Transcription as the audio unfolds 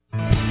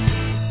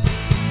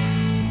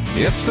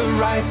It's the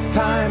right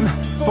time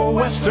for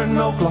Western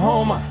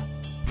Oklahoma.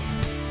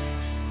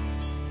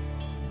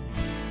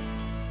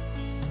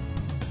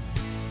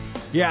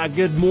 Yeah,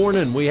 good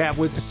morning. We have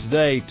with us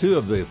today two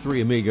of the three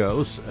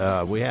amigos.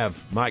 We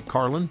have Mike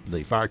Carlin,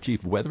 the fire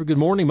chief of Weatherford. Good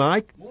morning,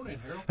 Mike. Morning,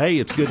 Harold. Hey,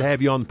 it's good to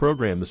have you on the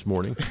program this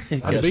morning.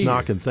 I'm just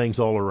knocking things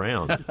all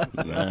around.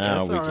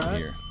 Now we can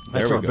hear.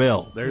 That's our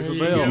bell. There's a If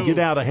bell. you get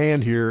out of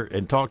hand here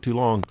and talk too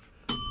long,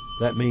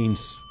 that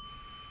means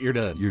You're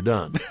done. you're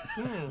done.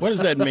 What does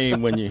that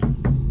mean when you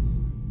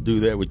do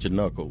that with your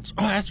knuckles?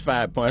 Oh, that's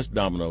 5 points. That's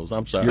dominoes.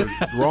 I'm sorry.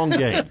 Wrong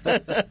game.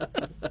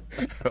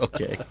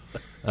 Okay.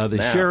 The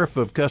Now. sheriff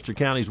of Custer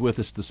County is with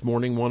us this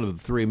morning, one of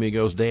the three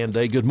amigos, Dan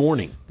Day. Good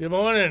morning. Good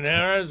morning.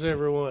 How's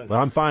everyone?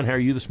 Well, I'm fine. How are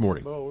you this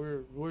morning? Well,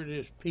 we're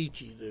just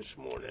peachy this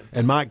morning.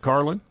 And Mike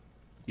Carlin,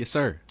 Yes,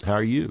 sir. how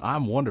are you?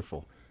 I'm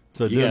wonderful.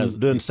 So You guys-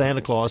 doing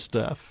Santa Claus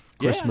stuff,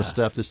 Christmas Yeah.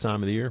 stuff this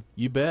time of the year?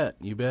 You bet.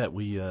 You bet.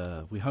 We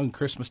hung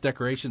Christmas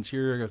decorations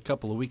here a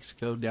couple of weeks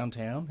ago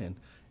downtown,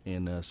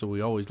 and so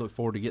we always look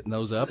forward to getting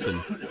those up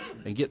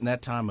and getting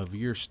that time of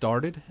year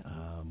started.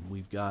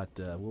 We've got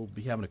we'll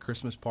be having a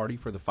Christmas party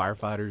for the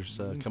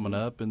firefighters coming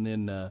up, and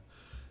then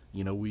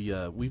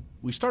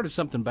we started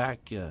something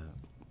back.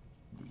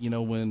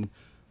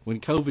 When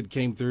COVID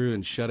came through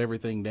and shut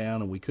everything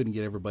down, and we couldn't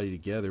get everybody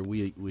together,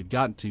 we'd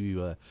gotten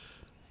to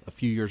a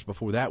few years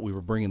before that. We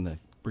were bringing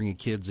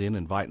kids in,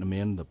 inviting them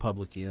in, the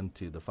public in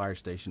to the fire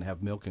station to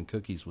have milk and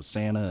cookies with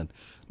Santa, and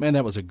man,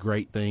 that was a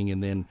great thing.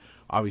 And then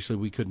obviously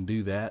we couldn't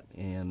do that,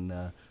 and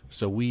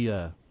so we've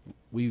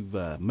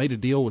made a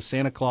deal with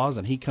Santa Claus,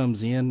 and he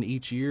comes in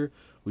each year.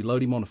 We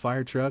load him on a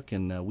fire truck,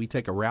 and we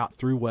take a route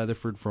through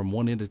Weatherford from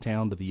one end of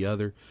town to the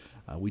other.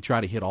 We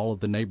try to hit all of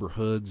the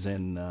neighborhoods,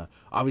 and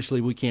obviously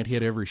we can't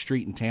hit every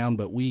street in town,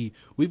 but we've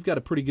got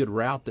a pretty good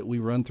route that we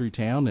run through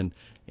town,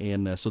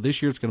 and so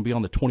this year it's going to be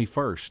on the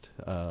 21st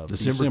of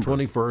December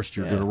 21st,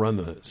 you're Yeah. going to run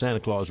the Santa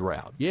Claus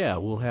route. Yeah,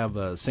 we'll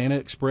have Santa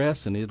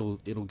Express, and it'll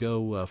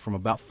go from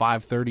about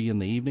 5:30 in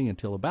the evening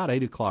until about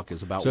 8 o'clock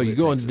is about. So where you it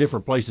go takes into us.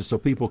 different places so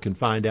people can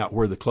find out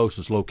where the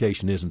closest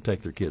location is and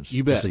take their kids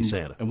You to bet. see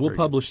Santa. And we'll Very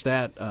good. publish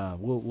that.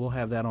 We'll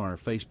have that on our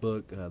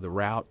Facebook, the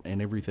route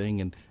and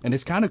everything. And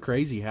it's kind of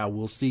crazy how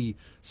we'll see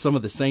some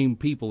of the same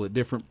people at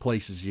different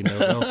places. You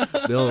know,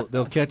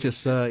 they'll catch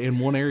us in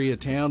one area of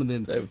town, and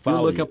then They we'll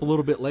follow look you. up a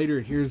little bit later,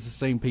 and here's the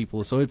same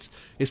people. So it's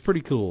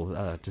pretty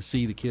cool to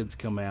see the kids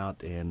come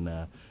out, and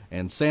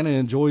Santa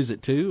enjoys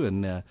it too.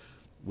 And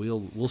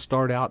we'll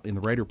start out in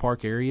the Raider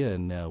Park area,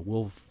 and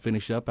we'll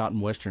finish up out in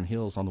Western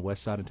Hills on the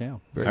west side of town.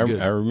 Very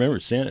good. I remember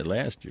seeing it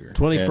last year.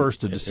 21st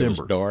of And December. It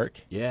was dark.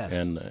 Yeah.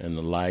 And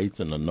the lights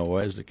and the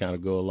noise that kind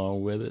of go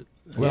along with it.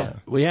 Well, Yeah.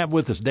 we have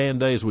with us Dan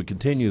Day as we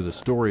continue the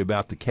story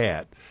about the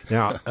cat.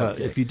 Now,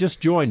 if you just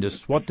joined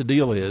us, what the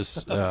deal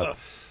is,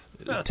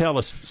 tell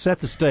us, set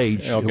the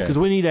stage, Okay. because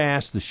we need to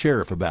ask the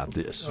sheriff about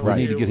this. Right.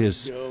 We need to get Here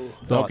his we go.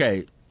 thought.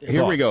 Okay,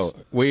 here we go.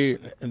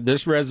 Thoughts.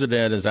 This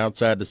resident is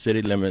outside the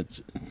city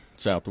limits,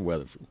 south of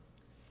Weatherford,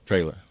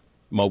 trailer,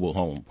 mobile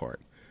home park.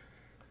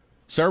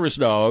 Service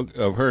dog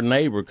of her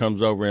neighbor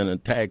comes over and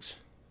attacks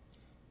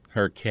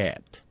her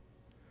cat,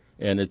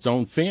 and it's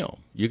on film.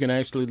 You can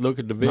actually look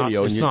at the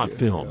video. It's and not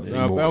film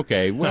anymore.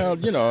 Okay, well,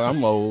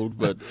 I'm old,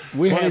 but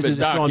we What have is it it?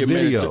 It's on documented.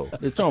 video.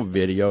 It's on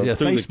video Yeah,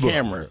 through Facebook. the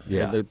camera.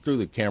 Yeah. Through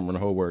the camera and the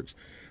whole works.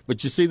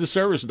 But you see the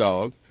service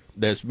dog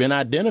that's been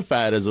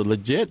identified as a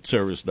legit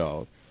service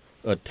dog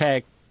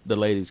attacked the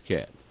lady's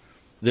cat.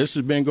 This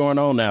has been going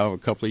on now for a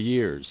couple of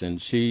years, and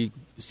she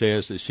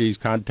says that she's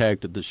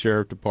contacted the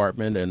sheriff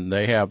department, and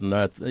they have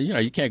nothing.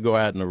 You can't go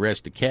out and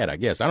arrest the cat, I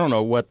guess. I don't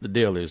know what the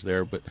deal is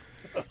there, but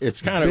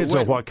it's kind Depends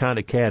of on what kind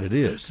of cat it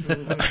is.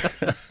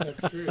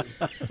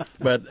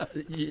 But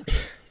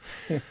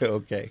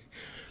okay,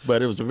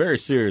 but it was a very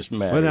serious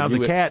matter. Well, now You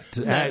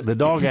the would-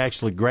 dog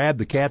actually grabbed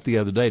the cat the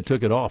other day,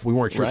 took it off. We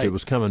weren't sure if Right. it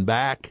was coming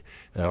back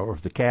or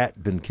if the cat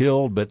had been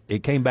killed, but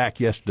it came back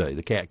yesterday.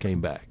 The cat came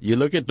back. You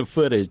look at the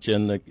footage,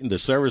 and the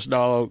service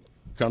dog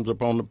comes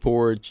up on the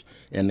porch,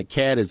 and the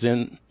cat is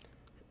in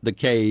the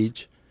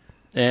cage.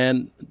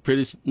 And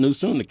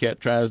soon the cat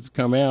tries to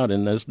come out,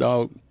 and this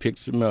dog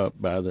picks him up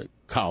by the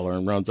collar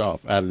and runs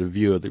off out of the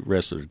view of the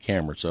rest of the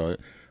camera. So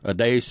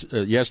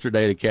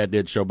yesterday the cat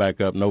did show back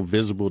up, no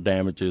visible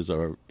damages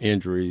or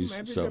injuries.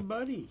 Maybe So they're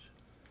buddies.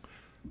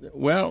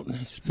 well,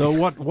 So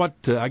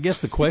what? I guess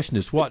the question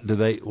is, what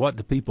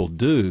do people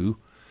do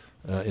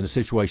in a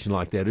situation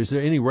like that? Is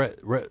there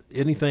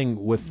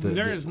anything with the?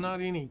 There is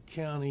not any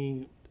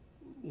county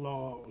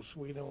laws.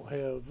 We don't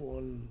have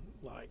one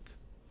like.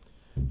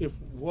 If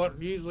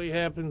what usually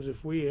happens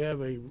if we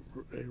have a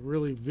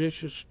really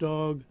vicious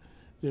dog,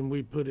 then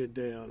we put it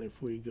down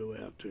if we go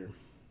out there.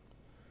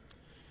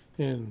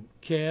 And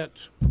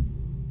cats,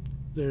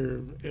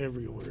 they're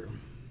everywhere.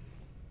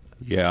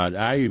 Yeah,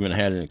 I even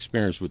had an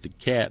experience with the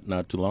cat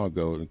not too long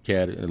ago.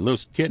 A little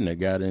kitten that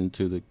got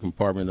into the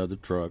compartment of the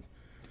truck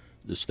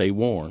to stay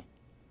warm.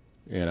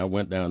 And I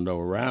went down to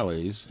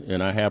O'Reilly's,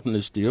 and I happened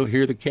to still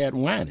hear the cat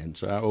whining.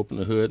 So I opened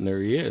the hood, and there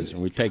he is.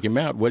 And we take him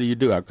out. What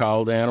do? I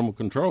called animal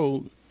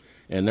control,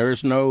 and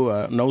there's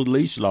no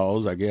leash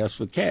laws, I guess,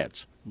 for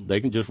cats. They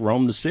can just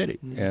roam the city,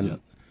 and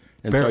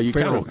so you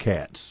feral kind of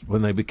cats,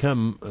 when they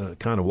become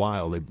kind of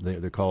wild,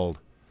 they're called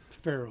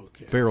Feral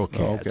cat. feral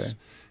cats, okay.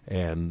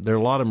 and there are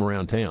a lot of them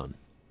around town.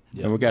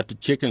 And we got the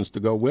chickens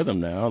to go with them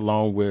now,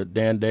 along with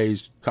Dan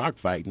Day's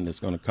cockfighting that's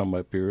going to come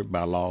up here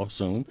by law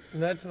soon.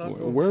 And that's not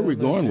gonna Where are we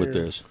happen going with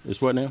here. this? It's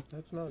what now?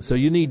 That's not. So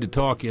you need to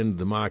talk into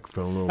the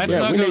microphone a little That's bit. Yeah,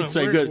 not we gonna- need to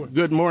say we're-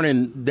 good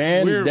morning,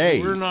 Dan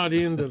Day. We're not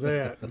into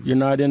that. You're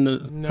not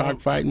into No.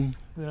 cockfighting?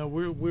 No,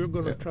 we're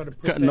going to try to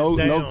put that No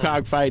down.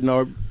 cockfighting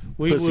or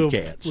We will-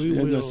 pussycats. we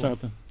Isn't that will.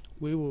 something?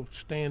 We will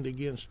stand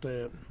against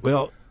that.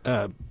 Well,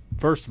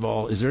 first of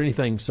all, is there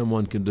anything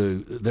someone can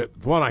do?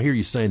 What I hear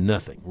you saying,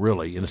 nothing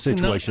really in a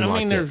situation No, I like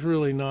mean, that. there's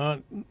really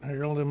not,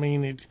 Harold. I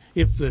mean,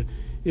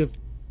 if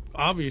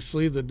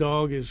obviously the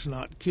dog has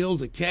not killed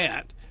the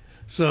cat,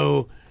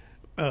 so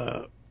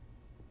No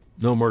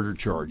murder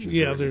charges. or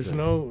yeah, there's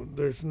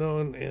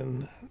anything.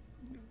 and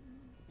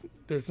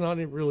there's not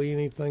really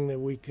anything that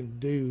we can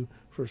do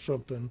for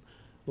something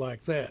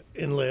like that,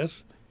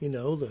 unless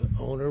the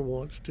owner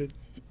wants to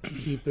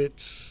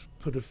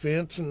put a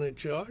fence in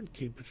its yard,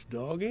 keep its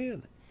dog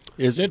in.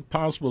 Is it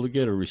possible to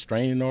get a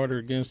restraining order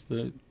against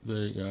the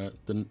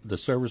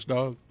service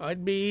dog?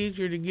 I'd be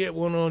easier to get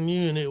one on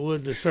you than it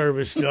would the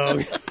service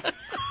dog.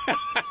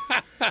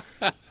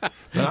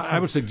 I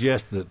would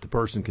suggest that the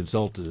person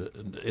consult an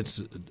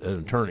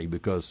attorney,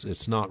 because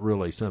it's not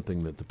really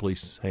something that the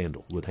police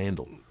would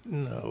handle.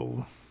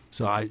 No.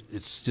 So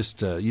it's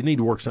just you need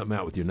to work something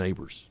out with your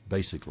neighbors,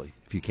 basically,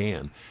 if you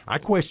can. I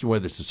question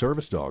whether it's a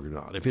service dog or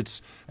not. If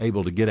it's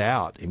able to get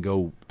out and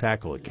go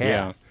tackle a cat.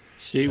 Yeah.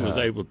 She was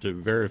able to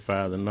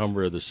verify the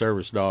number of the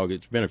service dog.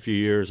 It's been a few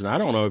years, and I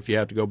don't know if you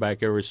have to go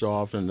back every so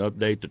often and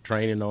update the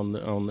training on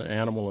the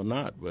animal or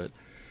not. But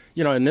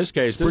in this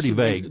case, this Pretty has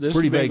vague. been- this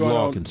Pretty has been vague going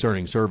law on-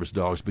 concerning service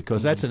dogs,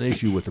 because that's an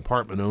issue with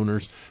apartment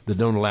owners that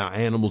don't allow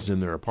animals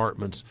in their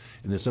apartments,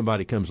 and then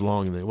somebody comes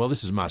along and they,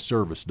 this is my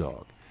service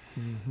dog.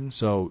 Mm-hmm.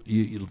 So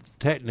you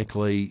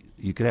technically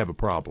you could have a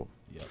problem.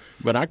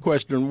 But I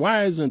question,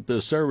 why isn't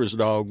the service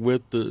dog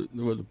with the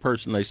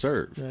person they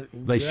serve?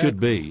 They should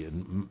be,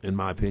 in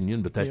my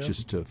opinion, but that's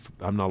just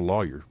I'm not a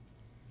lawyer.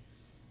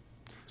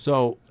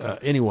 So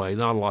anyway,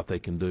 not a lot they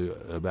can do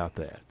about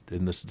that.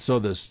 And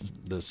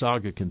the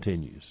saga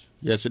continues.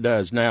 Yes, it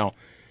does. Now,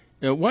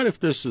 what if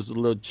this is a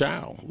little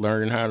child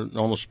learning how to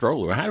on a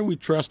stroller? How do we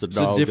trust a It's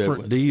dog? a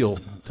different deal,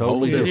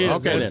 totally It is. different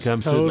Okay, when then. it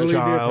comes Totally to a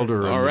child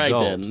different. or an All right,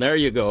 adult. then. There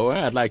you go.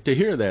 I'd like to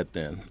hear that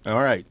then. All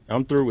right.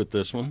 I'm through with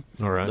this one.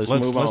 All right. Let's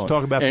Let's move on.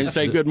 talk about and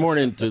say good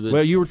morning to the.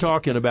 Well, you were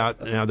talking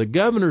about now the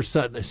governor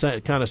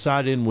kind of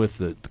sided in with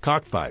the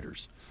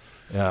cockfighters,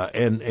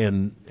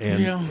 and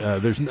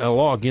there's a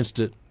law against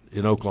it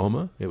in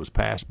Oklahoma. It was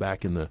passed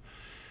back in the,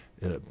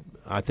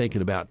 I think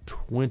in about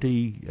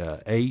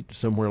 28,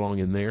 somewhere along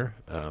in there.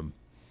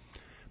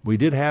 We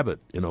did have it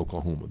in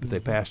Oklahoma, but they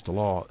passed a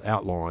law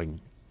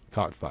outlawing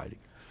cockfighting.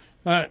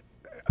 I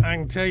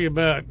can tell you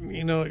about,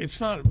 it's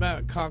not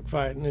about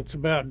cockfighting. It's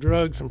about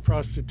drugs and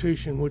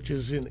prostitution, which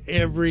is in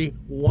every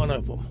one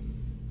of them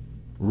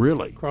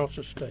Really, across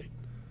the state.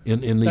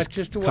 in these That's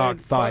just the way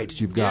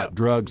cockfights, you've got yeah.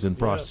 drugs and Yeah.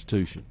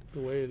 prostitution. The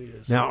way it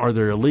is. Now, are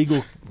there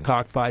illegal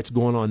cockfights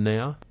going on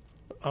now?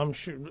 I'm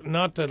sure,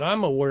 not that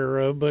I'm aware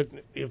of, but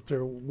if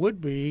there would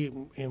be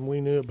and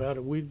we knew about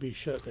it, we'd be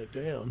shutting it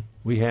down.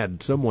 We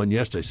had someone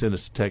yesterday send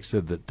us a text,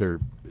 said that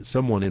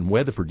someone in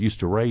Weatherford used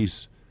to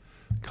raise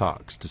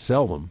cocks to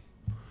sell them,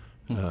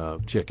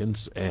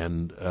 chickens,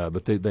 and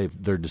but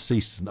they're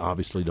deceased and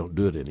obviously don't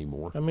do it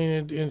anymore. I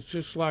mean, it's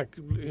just like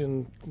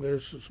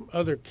there's some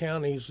other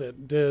counties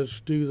that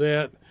does do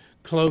that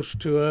close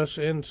to us,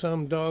 and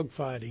some dog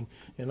fighting,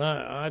 and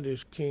I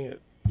just can't.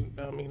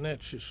 I mean,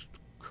 that's just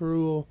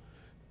cruel.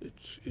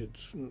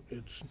 It's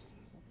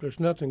there's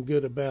nothing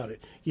good about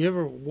it. You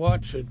ever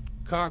watch a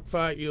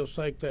cockfight, you'll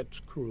think that's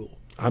cruel.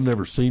 I've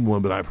never seen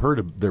one, but I've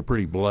heard they're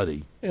pretty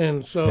bloody.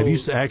 And so, Have you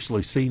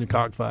actually seen a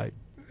cockfight?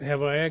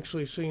 have I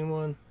actually seen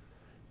one?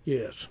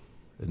 Yes.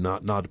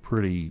 Not a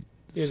pretty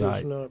It is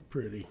sight. not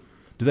pretty.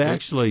 Do they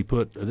actually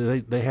put? Do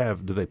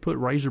they put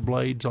razor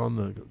blades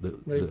on They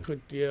the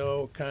put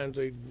all kinds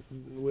of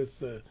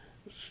with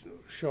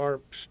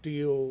sharp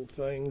steel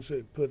things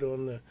that put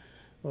on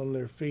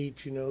their feet,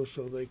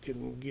 so they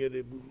can get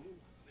it.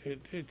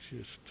 It's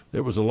just.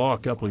 There was a law a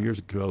couple of years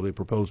ago. They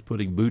proposed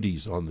putting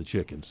booties on the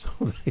chickens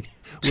so they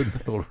wouldn't be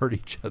able to hurt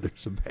each other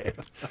so bad.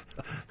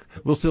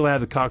 We'll still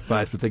have the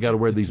cockfights, but they got to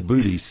wear these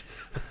booties.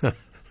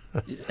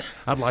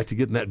 I'd like to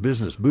get in that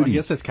business. Well, I Booties.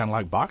 guess that's kind of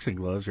like boxing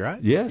gloves,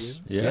 right? Yes.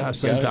 Yeah,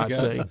 Same got it, type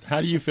got it. thing.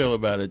 How do you feel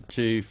about it,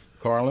 Chief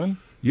Carlin?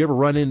 You ever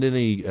run into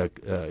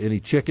any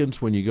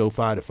chickens when you go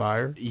fight a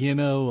fire?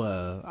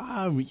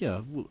 I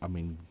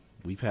mean,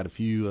 we've had a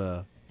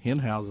few hen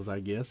houses, I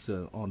guess,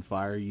 on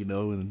fire,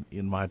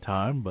 in my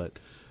time, but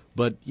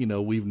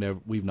we've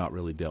not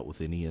really dealt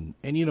with any, and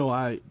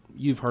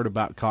you've heard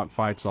about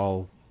cockfights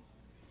all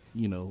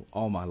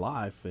my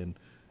life, and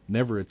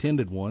never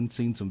attended one.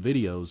 Seen some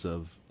videos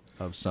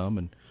of some,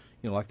 and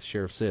like the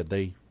sheriff said,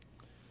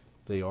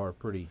 they are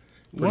pretty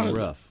pretty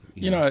rough.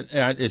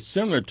 It's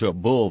similar to a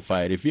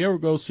bullfight. If you ever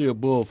go see a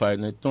bullfight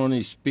and they're throwing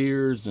these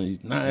spears and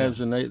these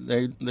knives and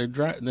they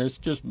drive, there's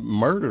just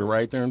murder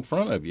right there in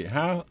front of you.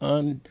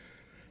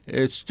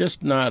 It's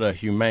just not a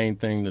humane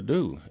thing to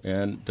do.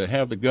 And to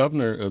have the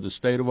governor of the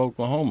state of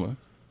Oklahoma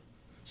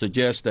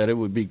suggest that it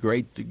would be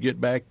great to get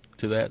back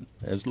to that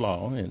as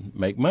law and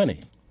make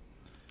money.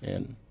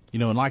 And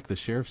and like the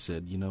sheriff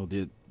said,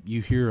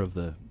 you hear of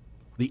the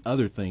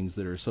other things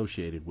that are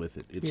associated with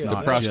it. It's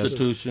not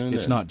prostitution.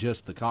 It's not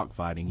just the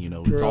cockfighting.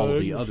 It's all of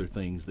the other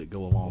things that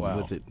go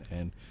along with it.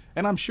 And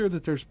I'm sure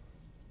that there's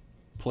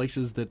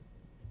places that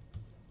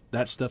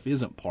stuff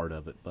isn't part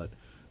of it, but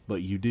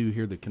you do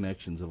hear the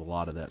connections of a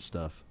lot of that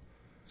stuff.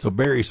 So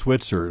Barry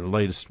Switzer,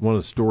 one of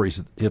the stories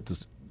that hit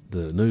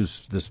the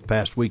news this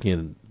past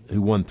weekend,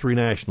 who won 3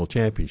 national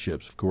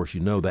championships. Of course, you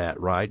know that,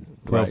 right?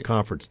 12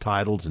 conference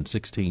titles in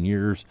 16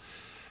 years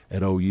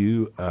at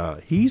OU.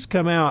 He's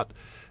come out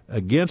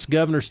against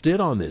Governor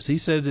Stitt on this. He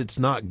says it's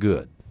not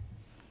good.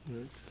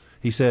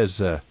 He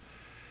says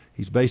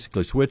he's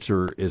basically,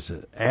 Switzer is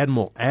an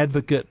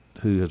advocate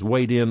who has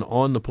weighed in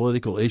on the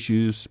political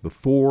issues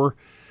before,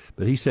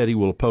 but he said he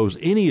will oppose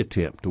any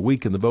attempt to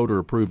weaken the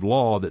voter-approved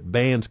law that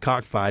bans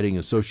cockfighting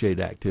and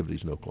associated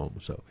activities in Oklahoma.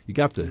 So you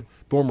got the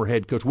former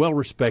head coach,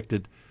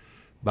 well-respected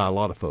by a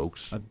lot of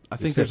folks. I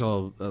think there's a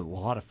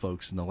lot of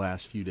folks in the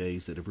last few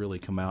days that have really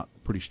come out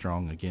pretty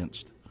strong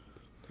against it.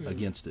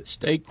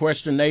 State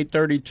question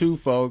 832,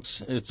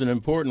 folks. It's an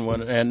important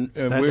one, and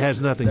that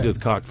has nothing to do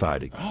with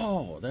cockfighting.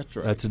 Oh, that's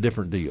right. That's a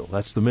different deal.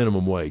 That's the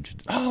minimum wage.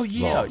 Oh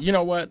yeah. Law. You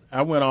know what?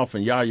 I went off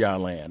in Yaya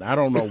land. I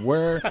don't know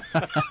where,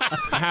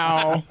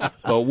 how,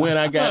 or when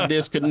I got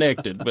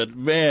disconnected. But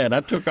man,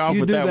 I took off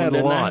with that one. You do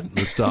that a lot,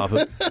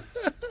 Mustafa.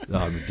 No,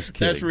 I'm just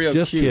kidding. That's real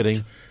just cute.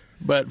 Kidding.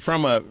 But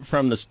from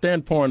the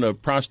standpoint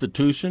of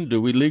prostitution,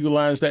 do we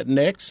legalize that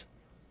next?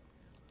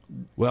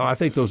 Well, I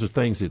think those are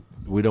things that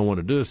we don't want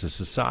to do as a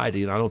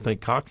society, and I don't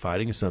think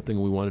cockfighting is something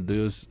we want to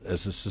do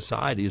as a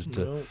society.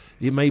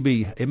 It may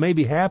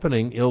be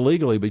happening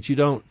illegally, but you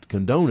don't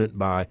condone it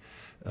by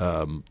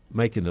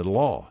making it a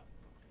law.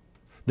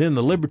 Then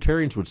the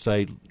libertarians would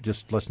say,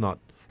 just let's not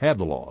have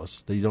the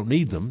laws. You don't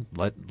need them.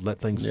 Let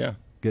things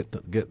get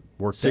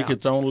worked out. Seek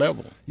its own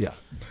level. Yeah.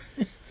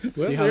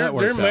 Well,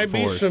 there may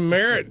be some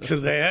merit to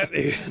that.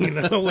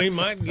 We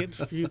might get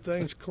a few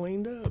things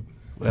cleaned up.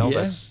 Well,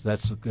 that's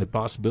a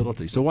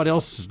possibility. So what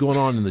else is going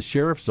on in the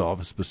sheriff's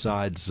office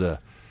besides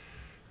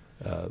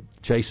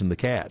chasing the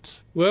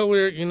cats? Well,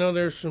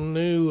 there's some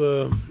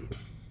new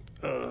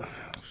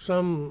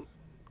some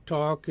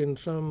talk and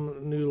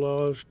some new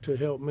laws to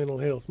help mental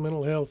health.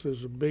 Mental health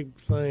is a big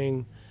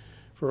thing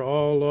for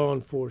all law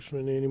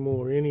enforcement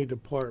anymore, any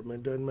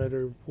department, doesn't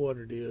matter what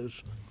it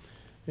is.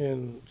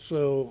 And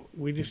so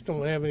we just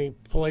don't have any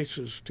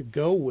places to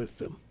go with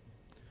them.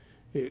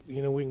 We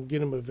can get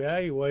them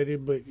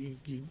evaluated, but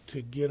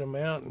to get them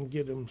out and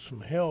get them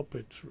some help,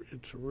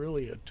 it's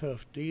really a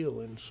tough deal.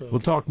 And so we'll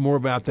talk more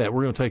about that.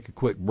 We're going to take a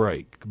quick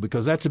break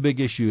because that's a big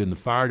issue in the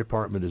fire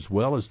department as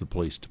well as the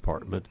police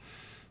department.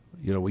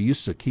 We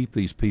used to keep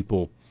these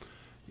people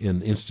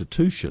in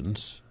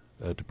institutions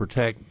to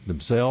protect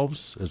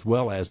themselves as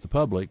well as the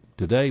public.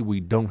 Today,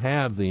 we don't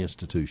have the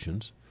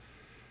institutions.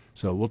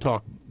 So we'll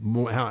talk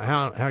more.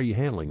 How are you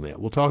handling that?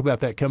 We'll talk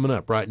about that coming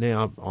up right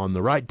now on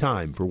The Right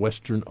Time for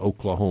Western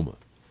Oklahoma.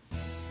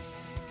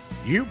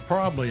 You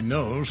probably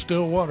know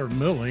Stillwater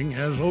Milling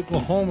as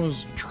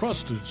Oklahoma's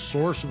trusted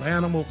source of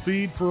animal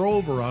feed for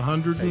over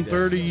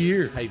 130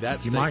 years.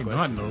 You might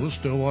not know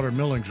Stillwater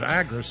Milling's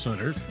Agri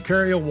Centers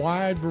carry a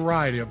wide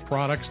variety of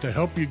products to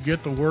help you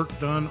get the work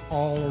done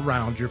all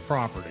around your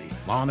property.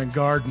 Lawn and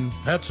garden,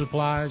 pet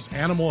supplies,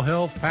 animal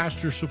health,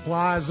 pasture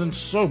supplies, and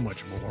so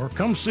much more.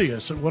 Come see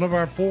us at one of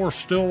our 4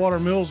 Stillwater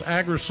Mills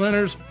Agri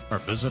Centers or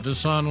visit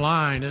us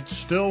online at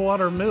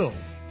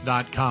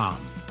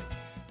stillwatermill.com.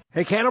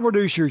 Hey, cattle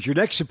producers, your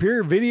next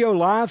Superior Video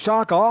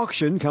Livestock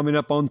Auction coming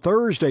up on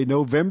Thursday,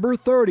 November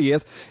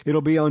 30th. It'll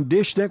be on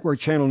Dish Network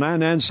Channel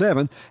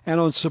 997 and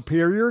on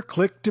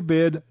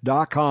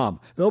SuperiorClickToBid.com.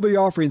 They'll be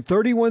offering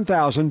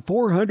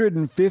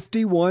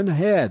 31,451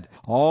 head.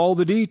 All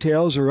the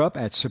details are up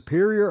at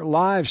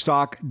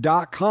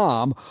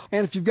SuperiorLivestock.com.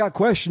 And if you've got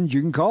questions,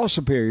 you can call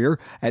Superior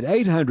at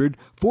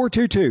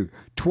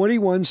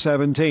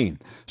 800-422-2117.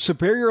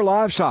 Superior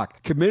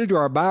Livestock, committed to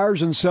our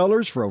buyers and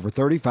sellers for over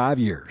 35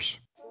 years.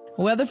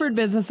 Weatherford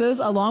businesses,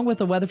 along with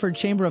the Weatherford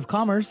Chamber of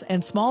Commerce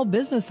and Small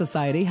Business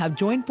Society, have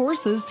joined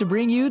forces to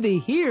bring you the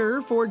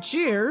Here for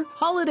Cheer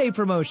holiday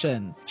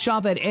promotion.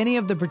 Shop at any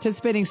of the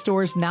participating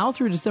stores now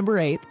through December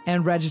 8th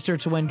and register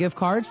to win gift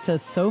cards to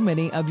so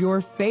many of your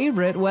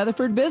favorite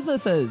Weatherford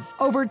businesses.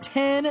 Over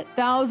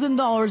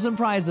 $10,000 in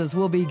prizes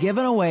will be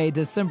given away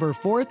December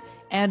 4th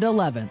and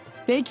 11th.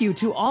 Thank you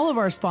to all of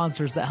our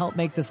sponsors that help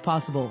make this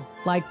possible,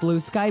 like Blue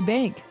Sky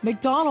Bank,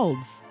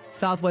 McDonald's,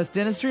 Southwest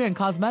Dentistry and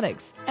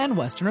Cosmetics, and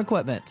Western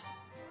Equipment.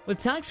 With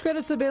tax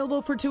credits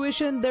available for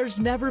tuition, there's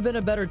never been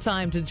a better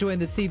time to join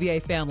the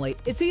CBA family.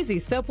 It's easy.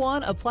 Step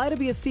 1, apply to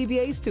be a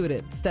CBA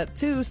student. Step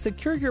 2,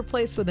 secure your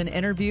place with an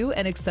interview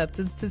and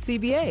acceptance to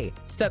CBA.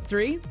 Step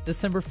 3,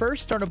 December 1st,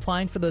 start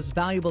applying for those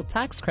valuable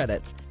tax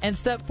credits. And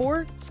Step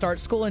 4, start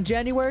school in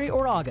January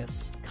or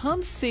August.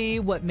 Come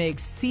see what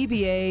makes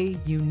CBA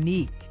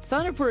unique.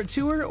 Sign up for a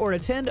tour or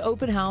attend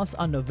open house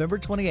on November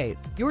 28th.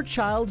 Your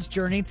child's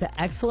journey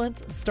to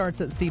excellence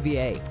starts at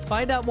CBA.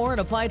 Find out more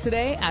and apply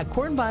today at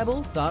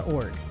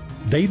cornbible.org.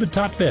 David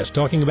Totfest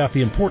talking about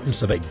the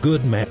importance of a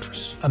good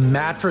mattress. A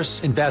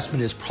mattress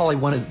investment is probably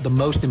one of the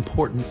most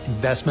important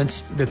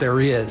investments that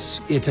there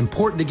is. It's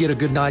important to get a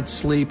good night's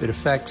sleep. It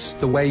affects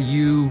the way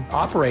you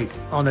operate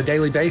on a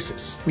daily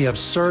basis. We have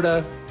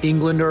Serta,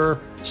 Englander,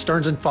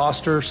 Stearns &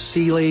 Foster,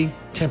 Sealy,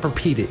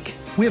 Tempur-Pedic.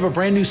 We have a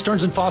brand new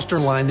Stearns & Foster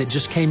line that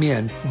just came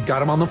in. We got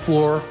them on the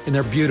floor, and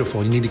they're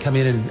beautiful. You need to come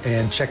in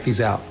and check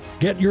these out.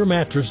 Get your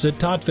mattress at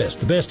Totfest,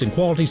 the best in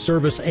quality,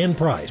 service, and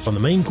price on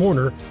the main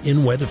corner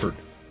in Weatherford.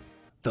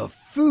 The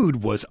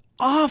food was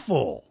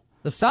awful.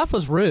 The staff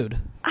was rude.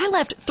 I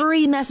left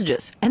 3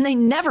 messages, and they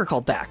never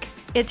called back.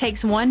 It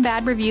takes one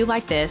bad review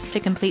like this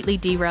to completely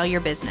derail your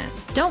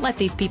business. Don't let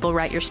these people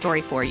write your story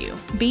for you.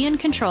 Be in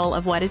control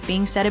of what is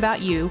being said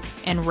about you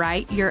and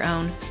write your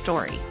own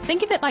story.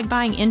 Think of it like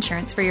buying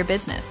insurance for your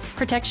business.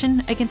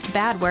 Protection against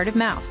bad word of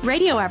mouth.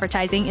 Radio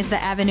advertising is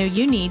the avenue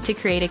you need to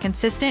create a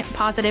consistent,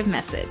 positive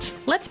message.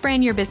 Let's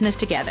brand your business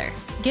together.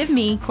 Give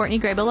me, Courtney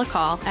Grable, a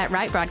call at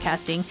Wright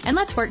Broadcasting, and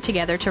let's work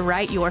together to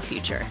write your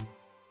future.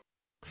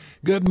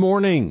 Good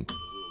morning.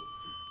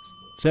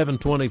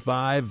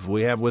 7:25.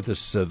 We have with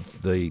us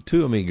the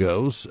two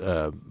amigos,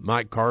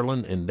 Mike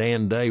Carlin and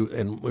Dan Day,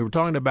 and we were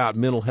talking about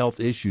mental health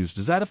issues.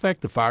 Does that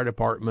affect the fire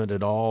department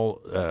at all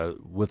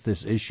with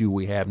this issue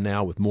we have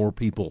now with more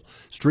people,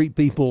 street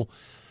people,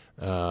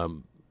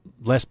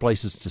 less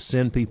places to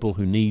send people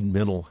who need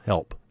mental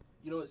help?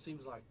 You know, it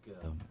seems like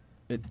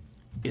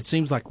it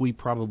seems like we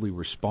probably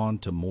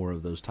respond to more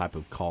of those type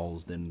of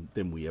calls than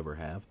we ever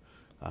have.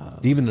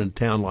 Even in a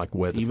town like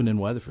Weatherford. Even in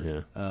Weatherford.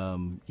 Yeah.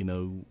 You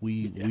know,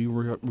 we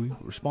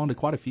respond to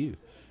quite a few.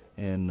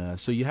 And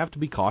so you have to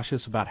be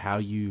cautious about how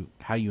you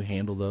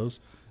handle those.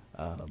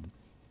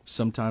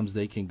 Sometimes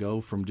they can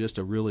go from just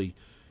a really,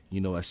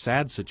 a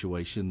sad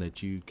situation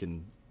that you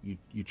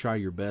try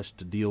your best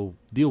to deal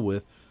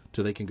with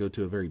to they can go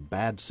to a very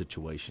bad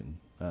situation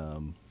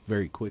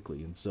very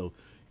quickly. And so,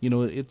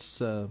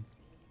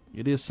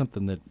 it is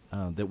something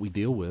that we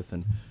deal with.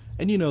 And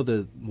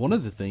one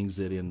of the things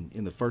that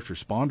in the first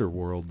responder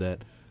world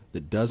that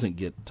doesn't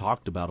get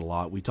talked about a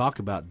lot, we talk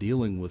about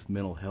dealing with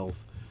mental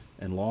health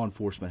and law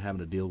enforcement having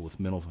to deal with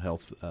mental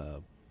health,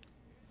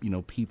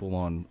 people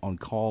on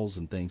calls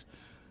and things,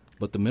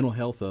 but the mental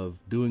health of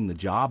doing the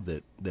job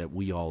that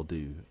we all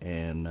do.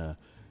 And,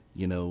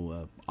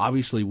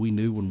 obviously we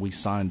knew when we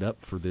signed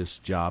up for this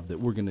job that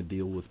we're going to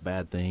deal with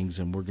bad things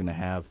and we're going to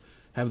have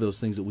those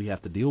things that we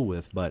have to deal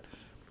with. But,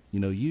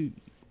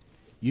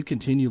 you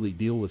continually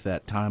deal with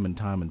that time and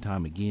time and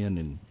time again,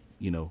 and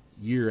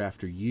year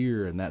after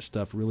year, and that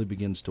stuff really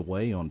begins to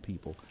weigh on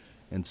people.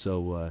 And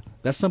so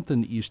that's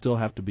something that you still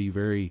have to be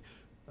very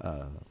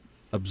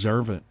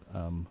observant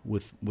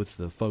with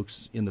the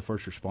folks in the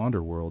first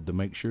responder world to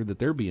make sure that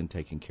they're being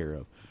taken care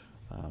of.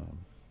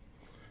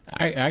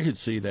 I could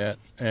see that,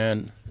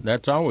 and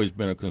that's always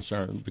been a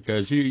concern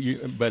because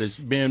but it's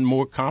been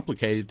more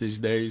complicated these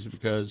days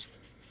because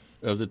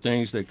of the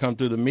things that come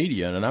through the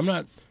media. And I'm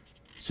not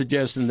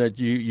suggesting that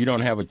you don't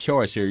have a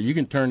choice here. You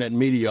can turn that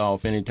media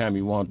off anytime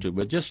you want to,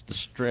 but just the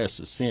stress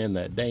of seeing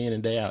that day in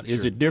and day out. Sure.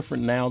 Is it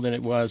different now than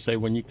it was, say,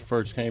 when you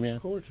first came in?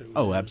 Of course it was.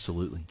 Oh,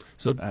 absolutely.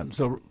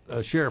 So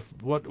Sheriff,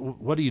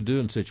 what do you do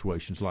in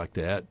situations like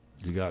that?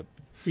 You got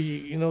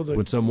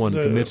when someone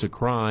commits a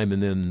crime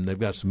and then they've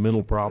got some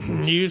mental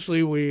problems.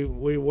 Usually we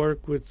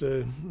work with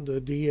the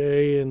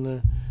DA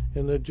and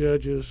the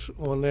judges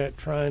on that,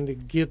 trying to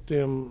get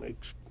them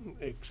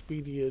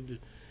expedited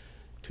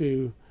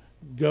to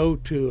go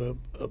to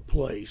a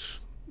place,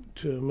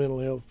 to a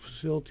mental health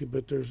facility,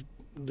 but there's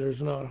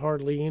not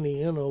hardly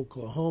any in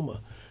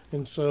Oklahoma.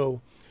 And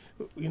so,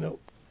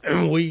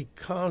 we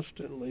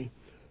constantly,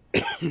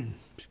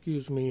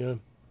 excuse me,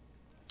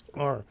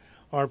 are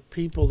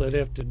people that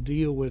have to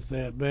deal with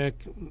that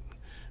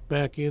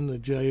back in the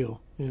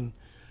jail. And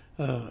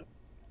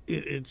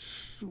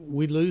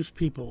we lose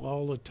people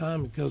all the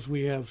time because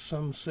we have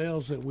some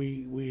cells that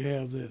we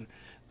have that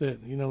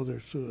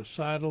they're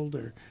suicidal,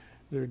 their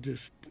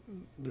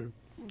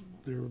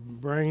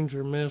brains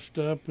are messed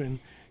up,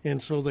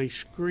 and so they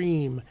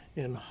scream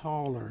and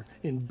holler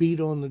and beat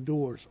on the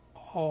doors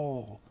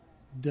all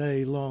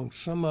day long.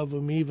 Some of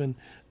them, even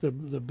the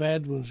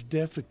bad ones,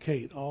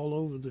 defecate all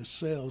over the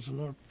cells, and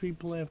our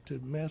people have to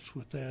mess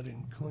with that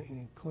and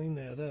clean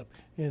that up.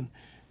 And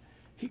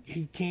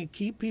he can't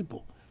keep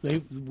people.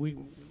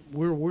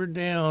 We're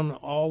down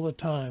all the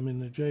time in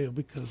the jail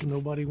because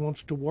nobody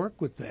wants to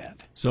work with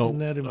that in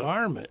that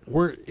environment.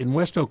 We're in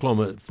West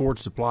Oklahoma. Ford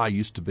Supply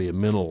used to be a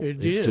mental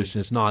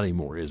institution. It's not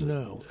anymore, is it?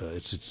 No.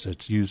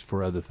 It's used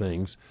for other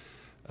things.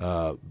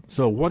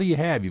 So what do you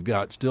have?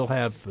 Still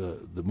have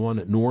the one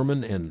at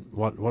Norman, and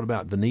what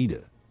about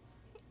Veneta?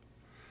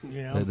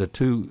 Yeah, the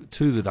two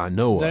that I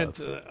know of.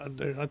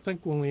 I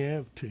think we only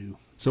have two.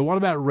 So what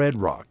about Red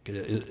Rock,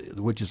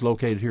 which is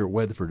located here at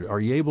Weatherford? Are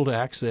you able to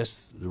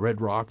access the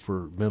Red Rock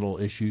for mental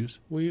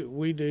issues?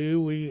 We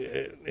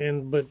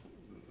do but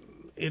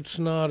it's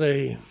not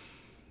a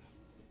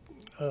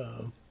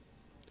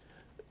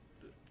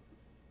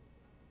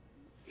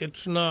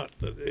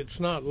it's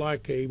not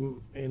like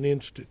an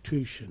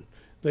institution.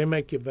 They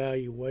make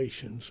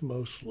evaluations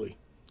mostly.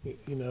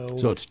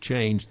 So it's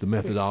changed the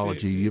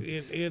methodology.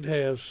 It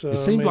has. It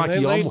seems like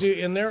you almost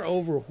and they're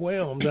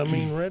overwhelmed. I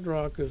mean, Red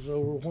Rock is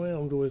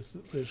overwhelmed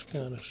with this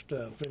kind of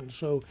stuff, and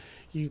so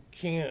you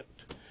can't.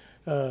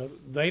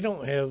 They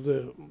don't have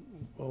a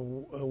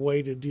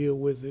way to deal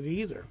with it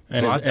either.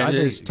 And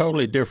it's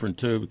totally different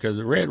too, because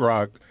the Red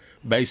Rock,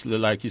 basically,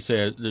 like you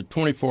said, the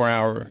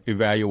 24-hour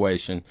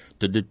evaluation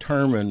to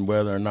determine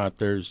whether or not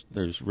there's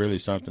really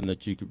something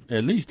that you could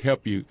at least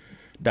help you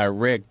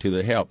direct to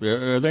the help.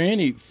 Are there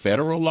any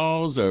federal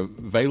laws or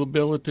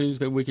availabilities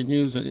that we can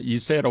use? You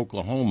said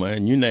Oklahoma,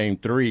 and you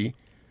named three.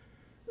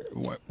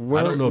 I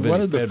don't know of what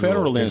any are the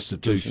federal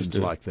institutions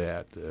like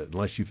that,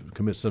 unless you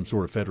commit some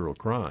sort of federal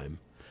crime.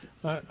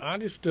 I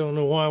just don't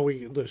know why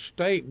the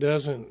state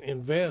doesn't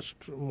invest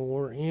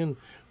more in.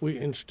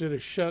 Instead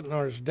of shutting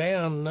ours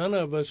down, none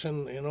of us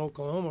in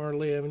Oklahoma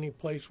hardly have any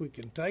place we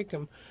can take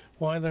them.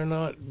 Why they're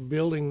not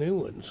building new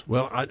ones?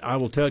 Well, I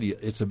will tell you,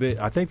 it's a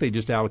bit. I think they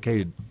just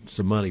allocated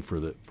some money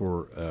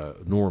for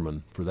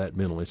Norman, for that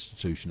mental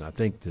institution. I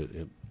think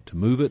to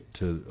move it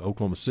to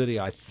Oklahoma City,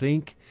 I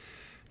think,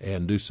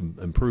 and do some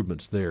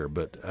improvements there.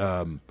 But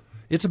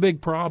it's a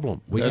big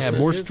problem. We have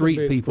more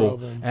street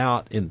people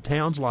out in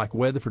towns like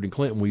Weatherford and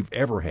Clinton we've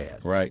ever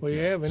had. Right. Well,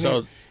 you have, and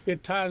so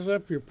it ties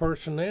up your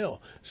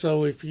personnel.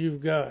 So if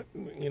you've got,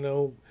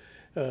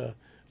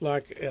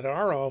 like at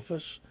our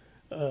office.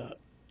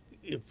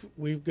 If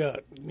we've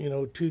got,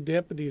 two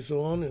deputies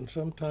on and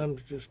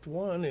sometimes just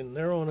one, and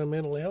they're on a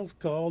mental health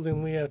call,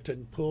 then we have to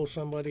pull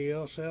somebody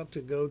else out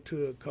to go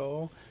to a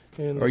call.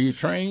 And are you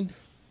trained?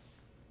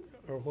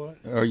 Or what?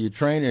 Are you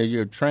trained? Are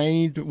you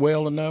trained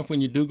well enough when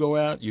you do go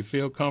out? You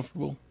feel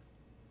comfortable?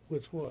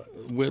 With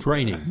what? With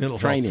training, mental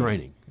health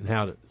training, and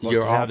how to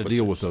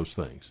deal with those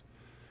things.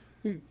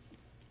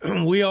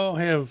 We all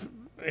have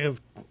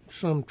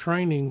some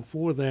training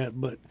for that,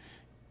 but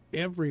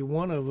every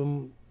one of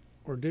them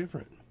are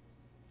different.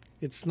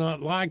 It's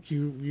not like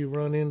you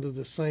run into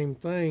the same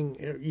thing.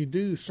 You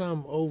do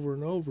some over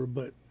and over,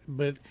 but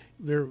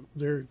they're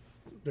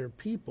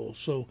people,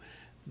 so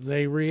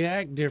they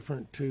react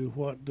different to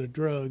what the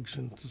drugs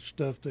and the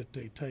stuff that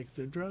they take.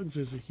 The drugs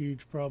is a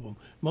huge problem.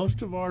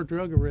 Most of our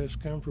drug arrests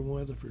come from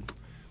Weatherford.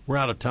 We're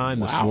out of time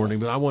this morning,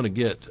 but I want to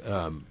get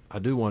I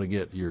do want to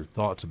get your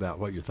thoughts about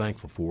what you're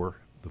thankful for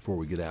before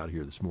we get out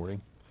here this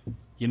morning.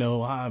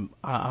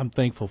 I'm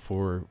thankful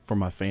for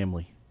my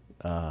family.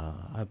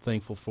 I'm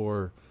thankful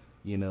for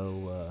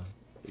without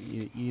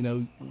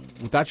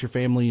your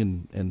family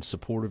and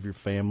support of your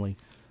family,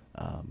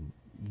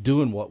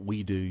 doing what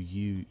we do,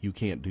 you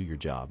can't do your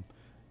job.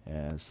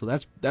 So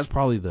that's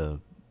probably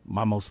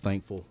my most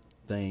thankful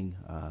thing.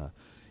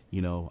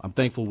 I'm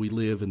thankful we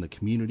live in the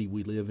community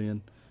we live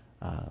in.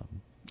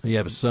 You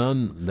have a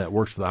son that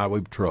works for the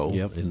Highway Patrol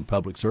in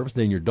public service.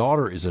 Then your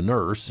daughter is a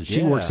nurse. And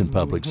she works in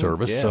public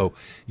service. Yeah. So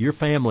your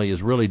family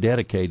is really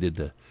dedicated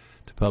to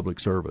public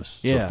service.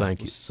 So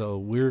thank you.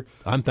 So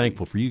I'm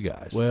thankful for you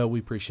guys. Well, we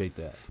appreciate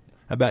that.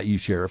 How about you,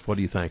 Sheriff? What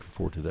are you thankful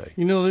for today?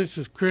 This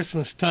is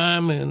Christmas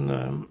time,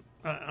 and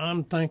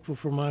I'm thankful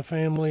for my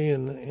family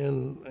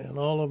and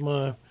all of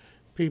my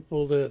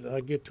people that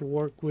I get to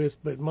work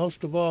with. But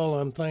most of all,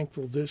 I'm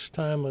thankful this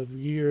time of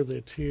year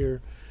that's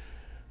here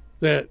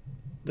that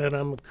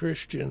I'm a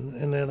Christian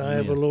and that I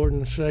have a Lord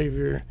and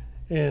Savior,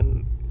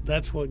 and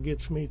that's what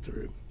gets me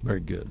through. Very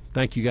good.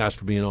 Thank you guys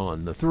for being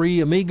on. The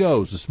three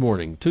amigos this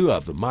morning, two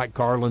of them, Mike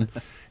Carlin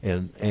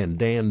and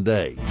Dan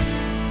Day.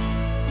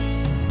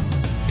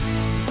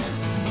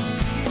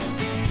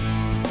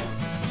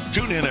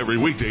 Tune in every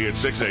weekday at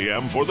 6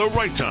 a.m. for The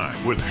Right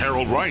Time with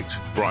Harold Wright.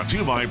 Brought to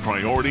you by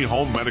Priority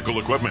Home Medical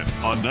Equipment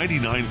on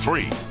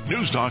 99.3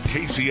 News Talk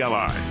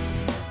KCLI.